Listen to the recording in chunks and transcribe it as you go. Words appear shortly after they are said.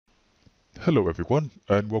Hello everyone,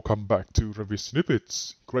 and welcome back to Revit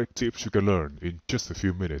Snippets, great tips you can learn in just a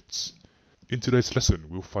few minutes. In today's lesson,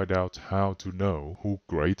 we'll find out how to know who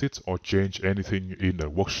created or changed anything in a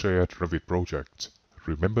workshared Revit project.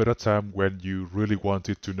 Remember that time when you really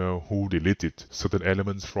wanted to know who deleted certain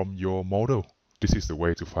elements from your model? This is the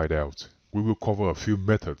way to find out. We will cover a few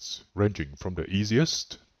methods, ranging from the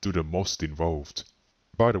easiest to the most involved.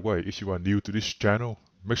 By the way, if you are new to this channel,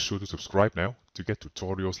 make sure to subscribe now to get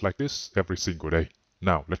tutorials like this every single day.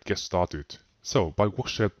 Now, let's get started. So, by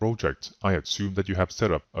workshared project, I assume that you have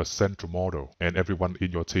set up a central model and everyone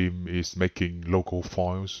in your team is making local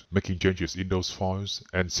files, making changes in those files,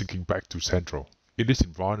 and syncing back to central. In this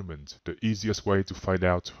environment, the easiest way to find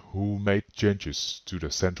out who made changes to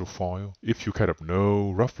the central file, if you kind of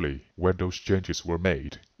know roughly when those changes were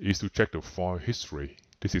made, is to check the file history.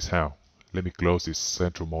 This is how. Let me close this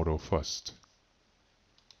central model first.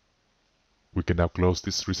 We can now close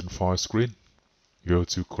this recent file screen, go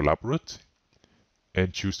to Collaborate,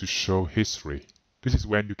 and choose to show history. This is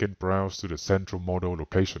when you can browse to the central model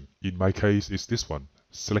location. In my case, it's this one.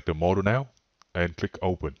 Select the model now, and click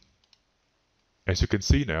Open. As you can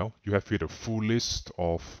see now, you have here the full list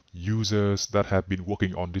of users that have been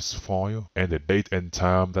working on this file, and the date and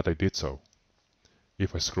time that they did so.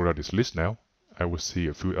 If I scroll down this list now, I will see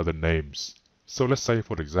a few other names. So let's say,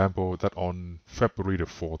 for example, that on February the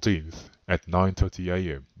 14th at 9:30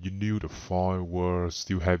 AM, you knew the file was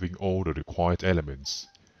still having all the required elements.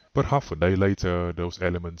 But half a day later, those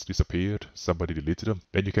elements disappeared, somebody deleted them,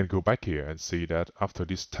 and you can go back here and see that after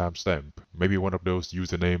this timestamp, maybe one of those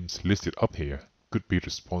usernames listed up here could be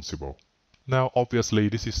responsible. Now, obviously,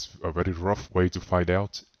 this is a very rough way to find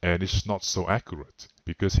out, and it's not so accurate,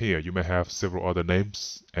 because here you may have several other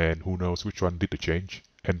names, and who knows which one did the change.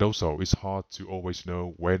 And also, it's hard to always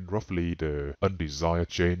know when roughly the undesired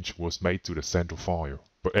change was made to the central file.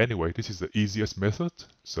 But anyway, this is the easiest method,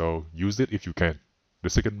 so use it if you can.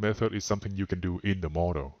 The second method is something you can do in the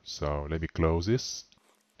model. So let me close this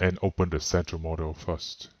and open the central model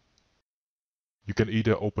first. You can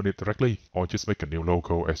either open it directly or just make a new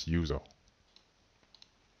logo as usual.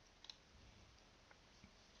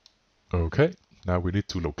 Okay, now we need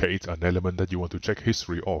to locate an element that you want to check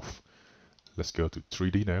history of. Let's go to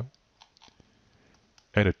 3D now.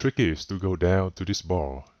 And the trick is to go down to this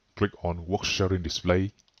bar, click on Worksharing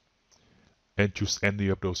Display, and choose any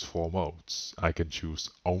of those four modes. I can choose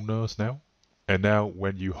Owners now. And now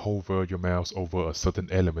when you hover your mouse over a certain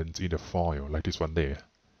element in the file, like this one there,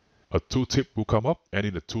 a tooltip will come up, and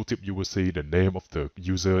in the tooltip you will see the name of the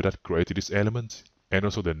user that created this element, and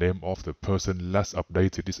also the name of the person last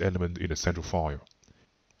updated this element in the central file.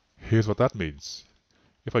 Here's what that means.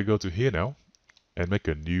 If I go to here now, and make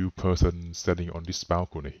a new person standing on this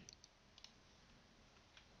balcony,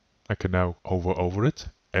 I can now hover over it,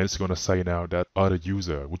 and it's going to say now that other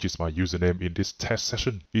user, which is my username in this test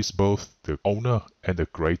session, is both the owner and the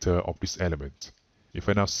creator of this element. If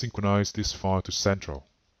I now synchronize this file to central,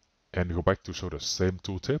 and go back to show the same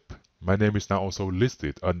tooltip, my name is now also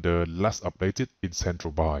listed under last updated in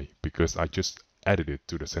central by, because I just added it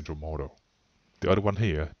to the central model. The other one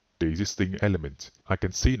here, the existing element, I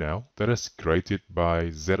can see now that it's created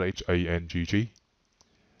by ZHANGG.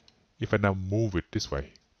 If I now move it this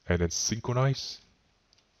way and then synchronize,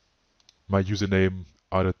 my username,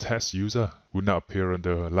 other test user, will now appear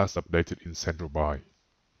under last updated in central by.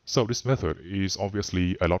 So this method is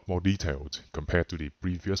obviously a lot more detailed compared to the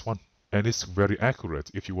previous one, and it's very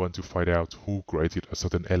accurate if you want to find out who created a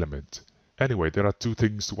certain element. Anyway, there are two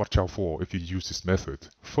things to watch out for if you use this method.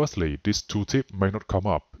 Firstly, this tooltip may not come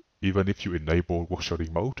up even if you enable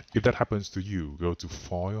worksharing mode. If that happens to you, go to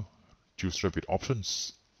File, choose Revit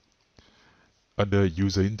Options. Under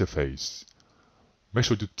User Interface, make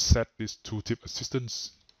sure to set this tooltip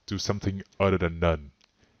assistance to something other than none.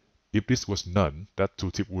 If this was none, that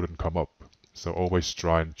tooltip wouldn't come up. So always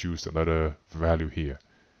try and choose another value here.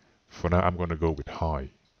 For now, I'm going to go with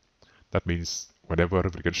high. That means whenever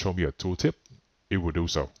Revit can show me a tooltip, it will do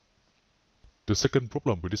so. The second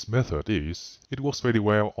problem with this method is it works very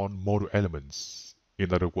well on model elements.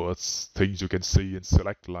 In other words, things you can see and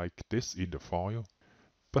select like this in the file.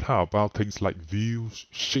 But how about things like views,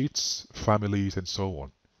 sheets, families, and so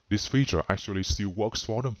on? This feature actually still works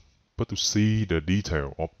for them. But to see the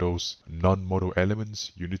detail of those non-model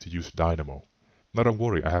elements, you need to use Dynamo. Now don't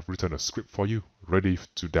worry, I have written a script for you, ready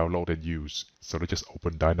to download and use. So let's just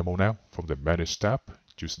open Dynamo now. From the Manage tab,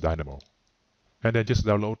 choose Dynamo. And then just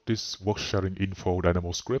download this worksharing info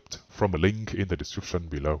Dynamo script from a link in the description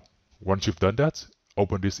below. Once you've done that,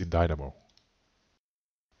 open this in Dynamo.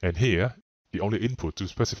 And here, the only input to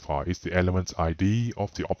specify is the element ID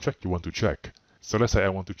of the object you want to check. So let's say I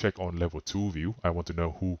want to check on level 2 view. I want to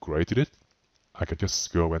know who created it. I can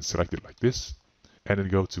just go and select it like this, and then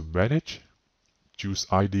go to Manage, choose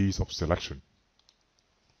IDs of selection.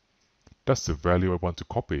 That's the value I want to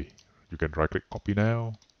copy. You can right click copy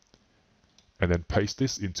now, and then paste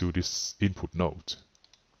this into this input node.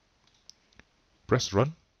 Press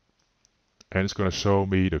run, and it's going to show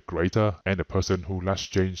me the creator and the person who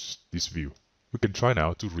last changed this view. We can try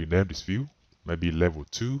now to rename this view, maybe level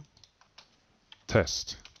 2,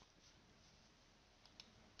 test.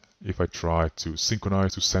 If I try to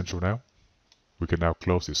synchronize to central now, we can now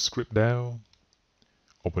close this script down,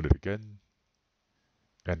 open it again,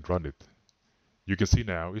 and run it. You can see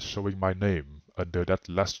now it's showing my name under that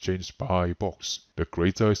last changed by box. The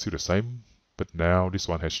creator is still the same, but now this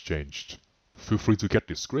one has changed. Feel free to get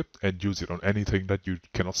this script and use it on anything that you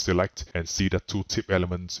cannot select and see the tooltip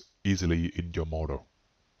elements easily in your model.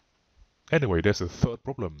 Anyway, there's a third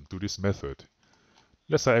problem to this method.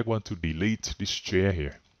 Let's say I want to delete this chair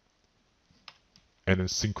here and then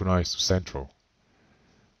synchronize to central.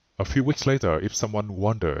 A few weeks later, if someone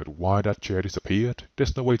wondered why that chair disappeared,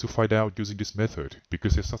 there's no way to find out using this method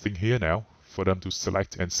because there's nothing here now for them to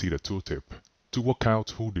select and see the tooltip. To work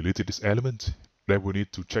out who deleted this element, they will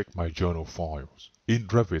need to check my journal files. In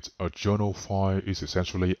Revit, a journal file is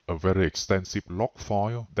essentially a very extensive log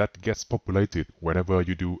file that gets populated whenever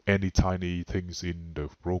you do any tiny things in the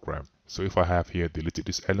program. So if I have here deleted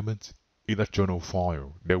this element, in that journal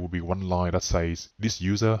file, there will be one line that says this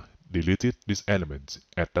user deleted this element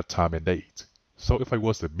at that time and date. So if I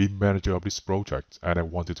was the BIM manager of this project and I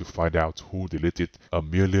wanted to find out who deleted a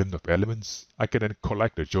million of elements, I can then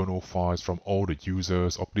collect the journal files from all the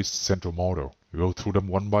users of this central model, go through them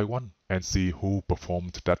one by one, and see who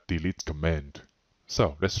performed that delete command.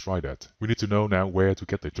 So let's try that. We need to know now where to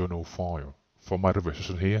get the journal file. For my Revit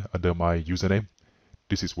session here, under my username,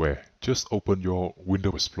 this is where. Just open your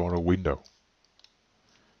Windows Explorer window.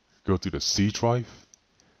 Go to the C drive,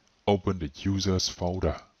 open the users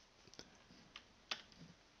folder,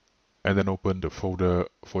 and then open the folder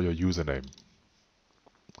for your username.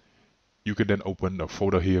 You can then open a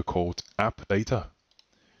folder here called App Data.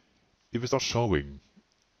 If it's not showing,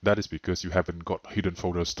 that is because you haven't got hidden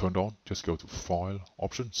folders turned on. Just go to File,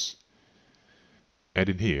 Options. And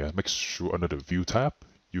in here, make sure under the View tab,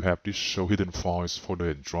 you have this Show Hidden Files folder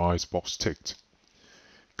and drives box ticked.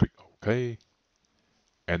 Click OK,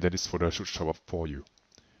 and then this folder should show up for you.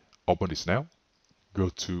 Open this now. Go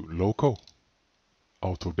to Local,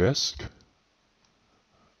 Autodesk,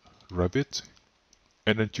 Revit,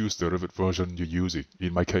 and then choose the Revit version you're using.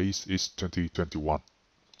 In my case, it's 2021.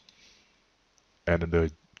 And in the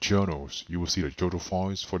journals, you will see the journal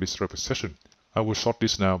files for this Revit session. I will sort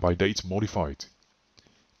this now by date modified.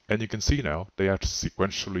 And you can see now they are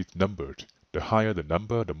sequentially numbered. The higher the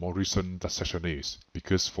number, the more recent that session is,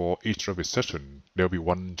 because for each Revit session, there will be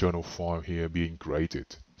one journal file here being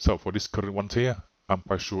created. So for this current one here, I'm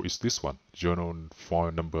quite sure it's this one, journal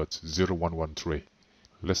file numbered 0113.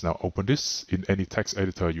 Let's now open this in any text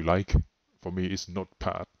editor you like. For me, it's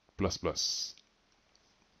Notepad++.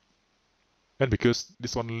 And because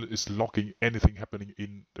this one is logging anything happening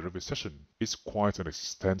in the Revit session, it's quite an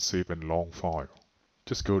extensive and long file.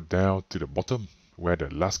 Just go down to the bottom where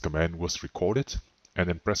the last command was recorded, and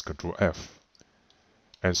then press Ctrl F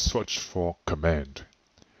and search for command.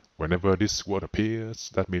 Whenever this word appears,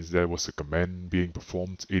 that means there was a command being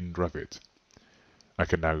performed in Revit. I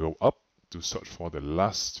can now go up to search for the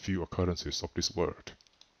last few occurrences of this word.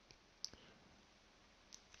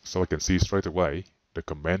 So I can see straight away the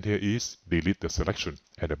command here is delete the selection,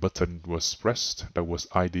 and the button was pressed that was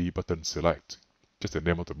ID button select, just the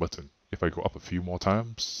name of the button. If I go up a few more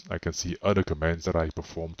times, I can see other commands that I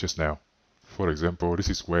performed just now. For example, this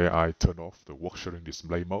is where I turn off the worksharing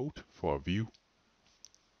display mode for a view,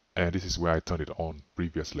 and this is where I turned it on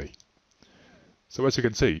previously. So as you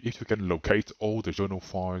can see, if you can locate all the journal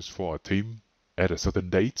files for a team at a certain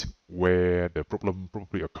date where the problem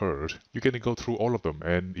probably occurred, you can go through all of them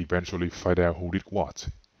and eventually find out who did what,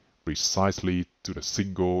 precisely to the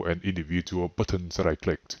single and individual buttons that I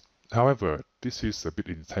clicked. However, this is a bit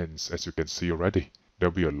intense, as you can see already.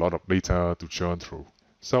 There'll be a lot of data to churn through.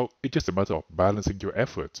 So it's just a matter of balancing your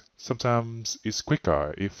effort. Sometimes it's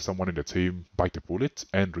quicker if someone in the team bite the bullet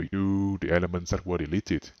and redo the elements that were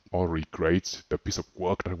deleted, or recreate the piece of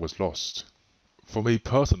work that was lost. For me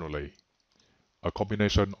personally, a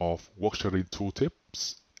combination of worksharing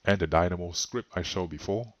tooltips and the Dynamo script I showed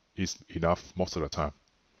before is enough most of the time.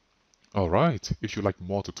 Alright, if you like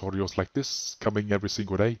more tutorials like this coming every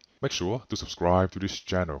single day, make sure to subscribe to this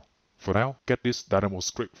channel. For now, get this Dynamo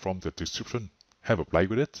script from the description, have a play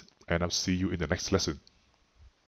with it, and I'll see you in the next lesson.